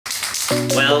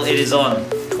Well, it is on.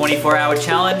 24-hour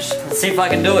challenge. Let's see if I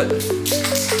can do it.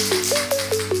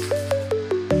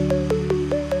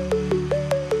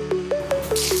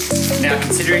 Now,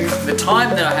 considering the time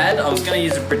that I had, I was going to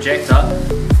use a projector,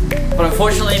 but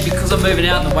unfortunately, because I'm moving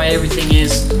out and the way everything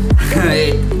is,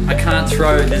 I can't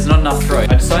throw, there's not enough throw. I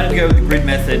decided to go with the grid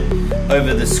method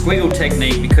over the squiggle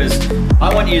technique because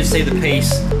I want you to see the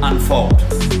piece unfold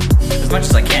as much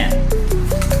as I can.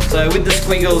 So with the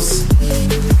squiggles,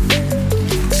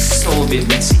 it's all a bit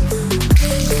messy.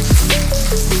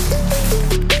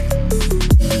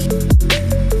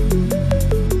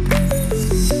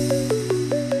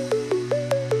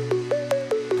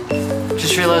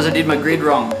 Just realised I did my grid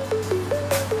wrong.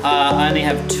 I only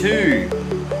have 2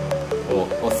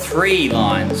 or 3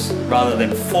 lines rather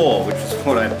than 4, which is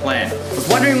what I planned. I was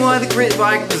wondering why the grid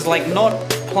bike was like not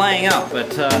playing up, but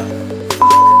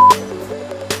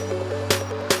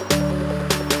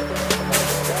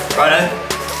righto,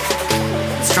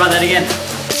 let's try that again.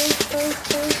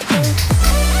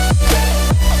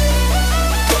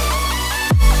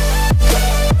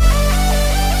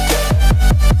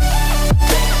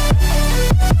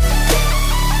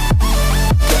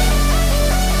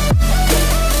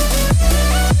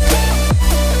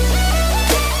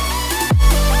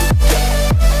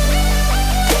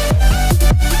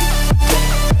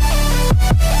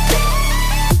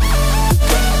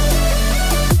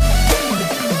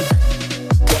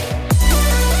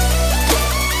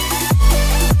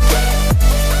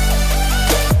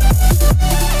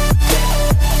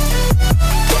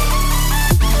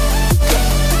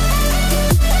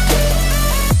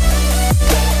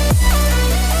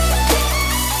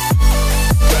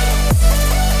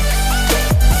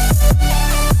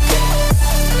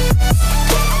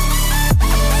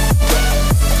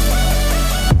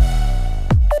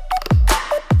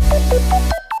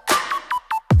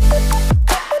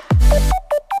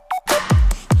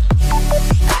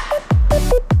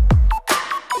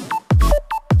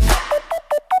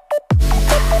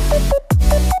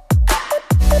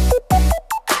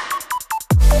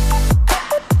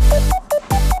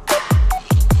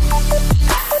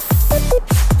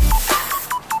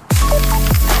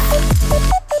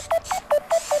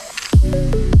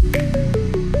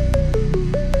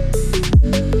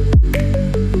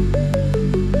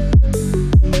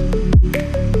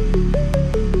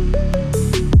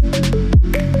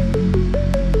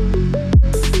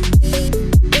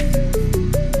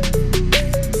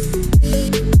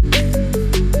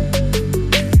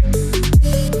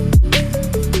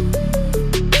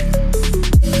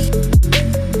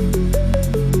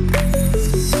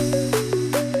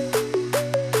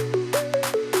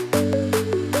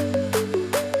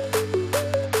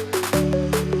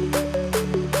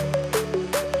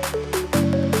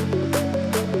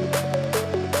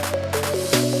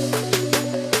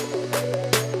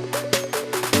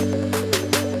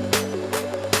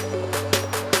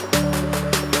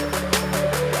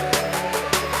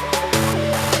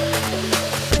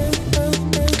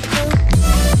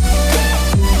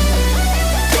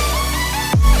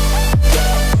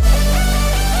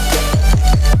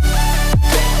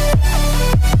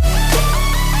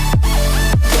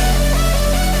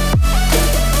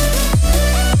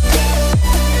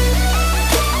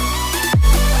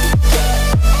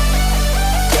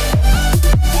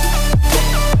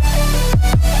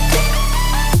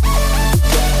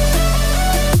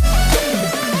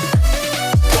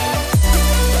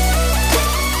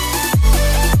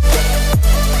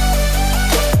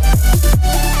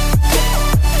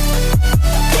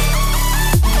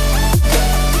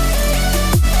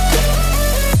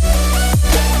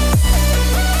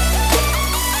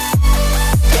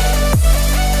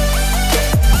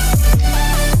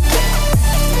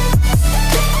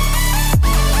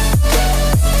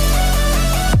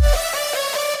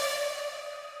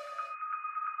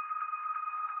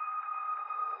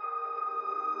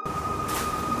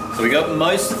 So we got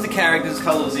most of the characters'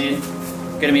 colours in.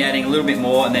 Going to be adding a little bit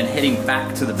more and then heading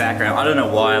back to the background. I don't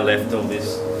know why I left all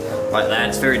this like that.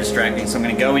 It's very distracting. So I'm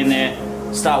going to go in there,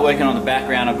 start working on the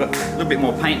background. I've got a little bit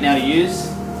more paint now to use.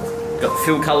 Got the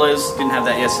fill colours. Didn't have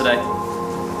that yesterday.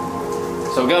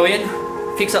 So we'll go in,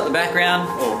 fix up the background,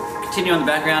 or continue on the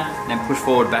background, and then push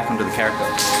forward back onto the character.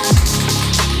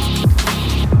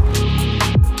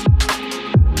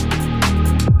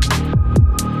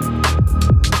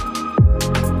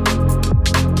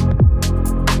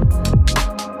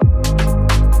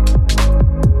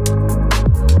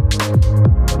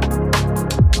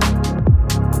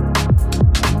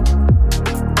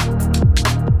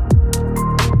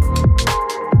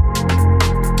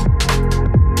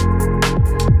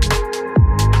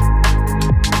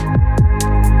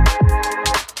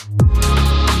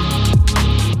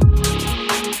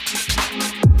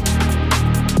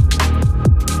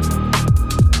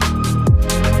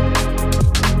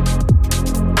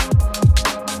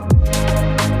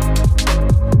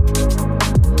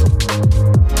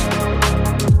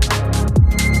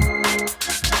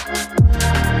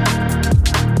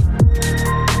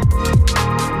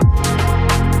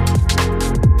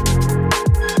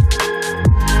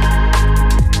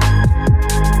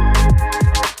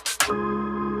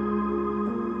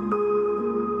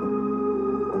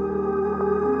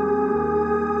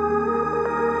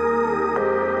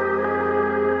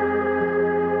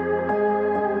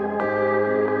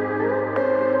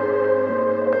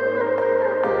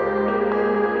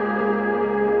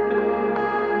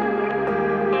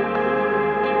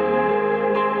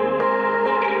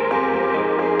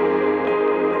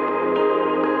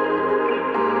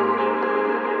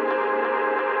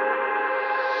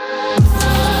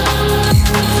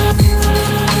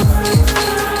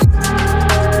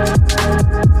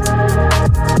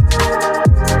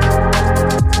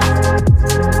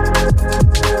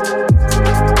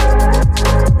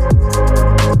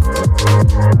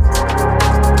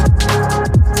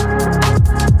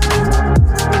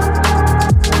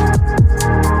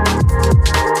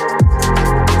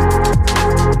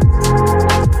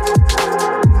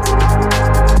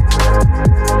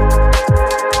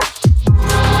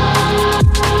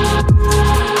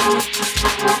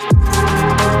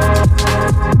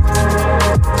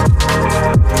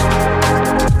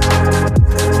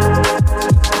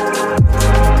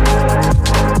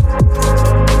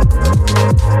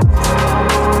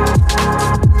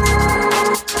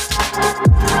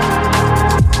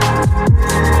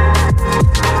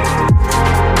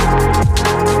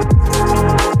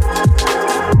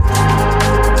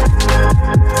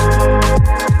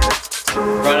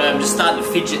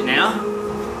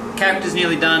 character's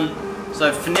nearly done.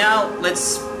 So for now,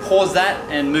 let's pause that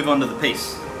and move on to the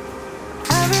piece.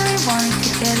 I really wanted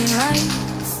to get it right,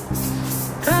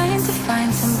 trying to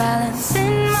find some balance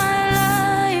in my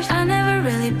life. I never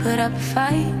really put up a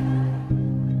fight,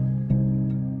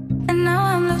 and now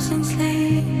I'm losing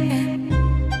sleep.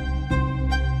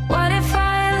 What if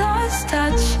I lost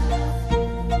touch?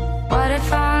 What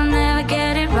if I'll never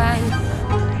get it right?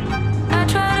 I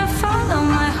try to follow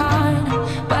my heart,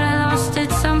 but I lost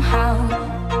it somehow.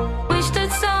 Wish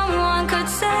that someone could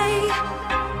say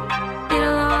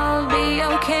it'll all be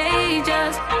okay.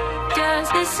 Just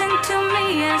listen to me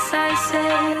as I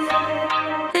say.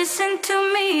 Listen to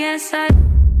me as I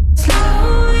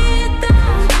slow it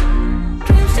down.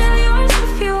 Dreams still yours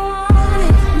if you want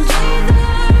it. Enjoy the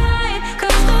ride,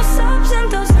 'cause those ups and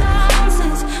those downs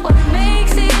is what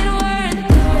makes it worth it.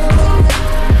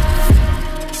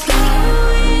 Slow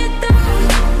it down.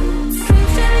 Dreams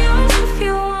still yours if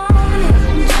you want it.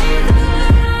 Enjoy the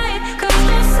ride, 'cause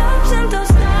those ups and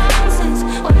those downs is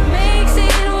what makes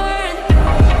it worth it.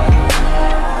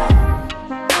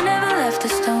 I never left a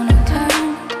stone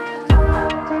unturned,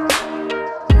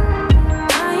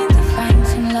 trying to find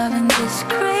some love in this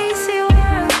crazy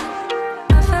world.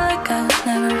 I felt like I was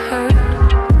never hurt.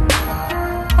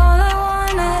 All I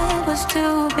wanted was to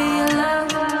be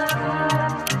loved.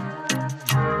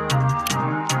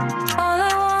 All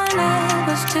I wanted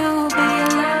was to be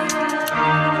loved.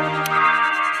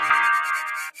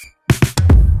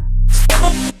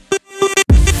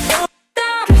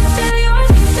 Still yours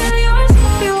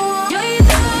if you want. Enjoy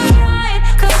the ride,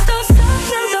 'cause those ups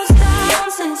and those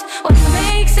downs is what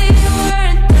makes it worth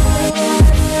it.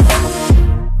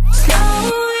 Slow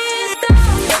it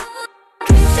down.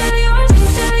 Still yours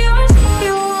if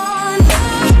you want.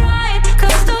 The ride,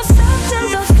 'cause those ups and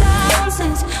those downs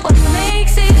is what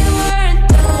makes it worth it.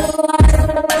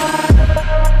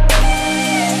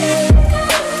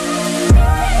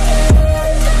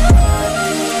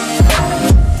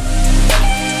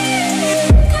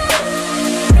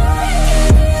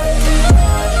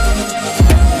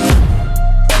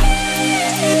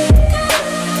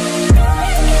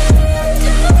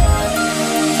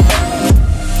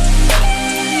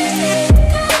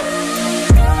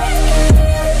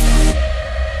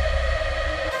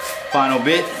 Final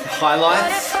bit, What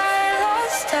highlights. if I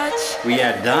lost touch? We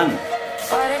are done.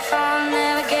 What if I'll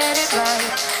never get it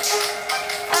right?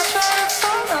 I try to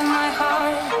follow my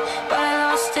heart, but I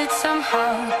lost it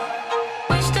somehow.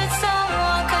 Wish that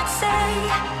someone could say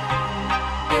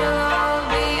it'll all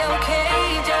be okay.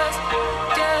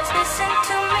 Just listen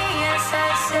to me as I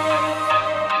say.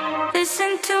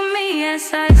 Listen to me as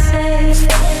I say.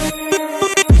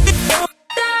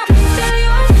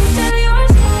 Still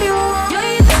yours if you want.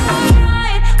 Enjoy the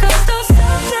ride, 'cause those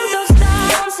ups and those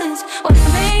downs is what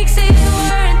makes it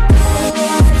worth it.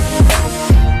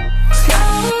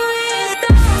 Slow it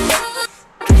down.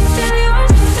 Still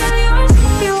yours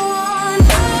if you want.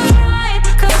 The ride,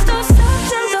 'cause those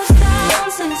ups and those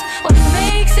downs is what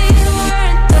makes it worth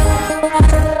it.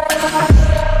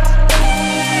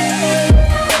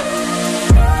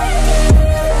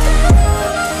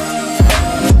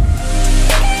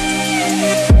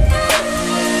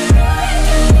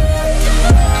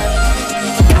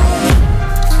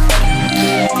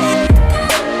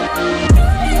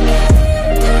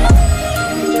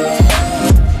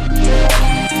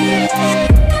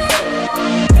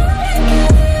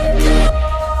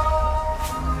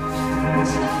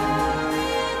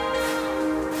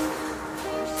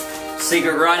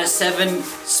 Secret Rider 7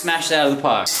 smashed out of the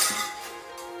park.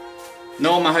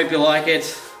 Norm, I hope you like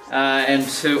it. And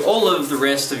to all of the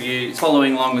rest of you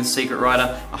following along with Secret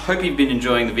Rider, I hope you've been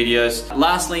enjoying the videos.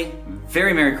 Lastly,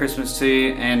 very Merry Christmas to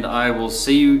you, and I will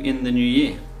see you in the new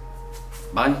year.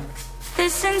 Bye.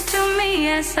 Listen to me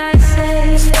as I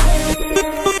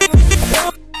say.